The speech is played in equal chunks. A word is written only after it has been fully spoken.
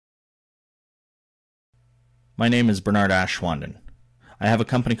My name is Bernard Ashwanden. I have a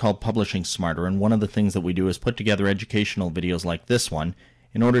company called Publishing Smarter, and one of the things that we do is put together educational videos like this one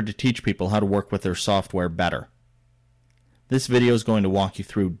in order to teach people how to work with their software better. This video is going to walk you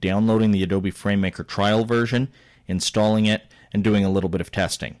through downloading the Adobe FrameMaker trial version, installing it, and doing a little bit of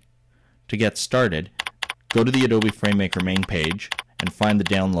testing. To get started, go to the Adobe FrameMaker main page and find the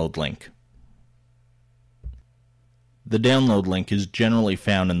download link. The download link is generally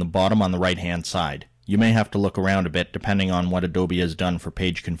found in the bottom on the right-hand side. You may have to look around a bit depending on what Adobe has done for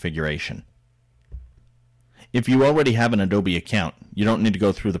page configuration. If you already have an Adobe account, you don't need to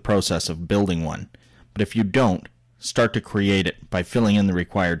go through the process of building one. But if you don't, start to create it by filling in the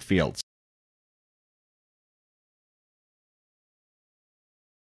required fields.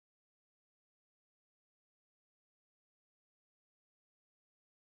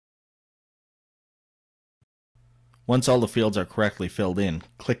 Once all the fields are correctly filled in,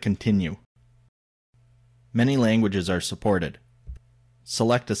 click Continue. Many languages are supported.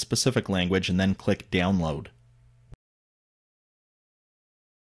 Select a specific language and then click Download.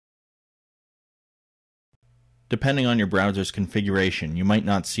 Depending on your browser's configuration, you might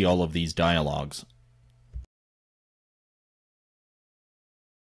not see all of these dialogues.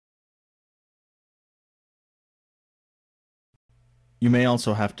 You may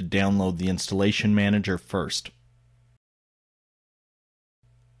also have to download the installation manager first.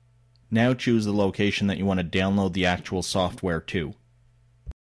 Now choose the location that you want to download the actual software to.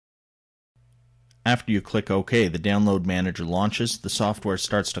 After you click OK, the download manager launches, the software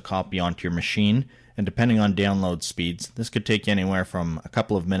starts to copy onto your machine, and depending on download speeds, this could take anywhere from a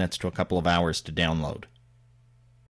couple of minutes to a couple of hours to download.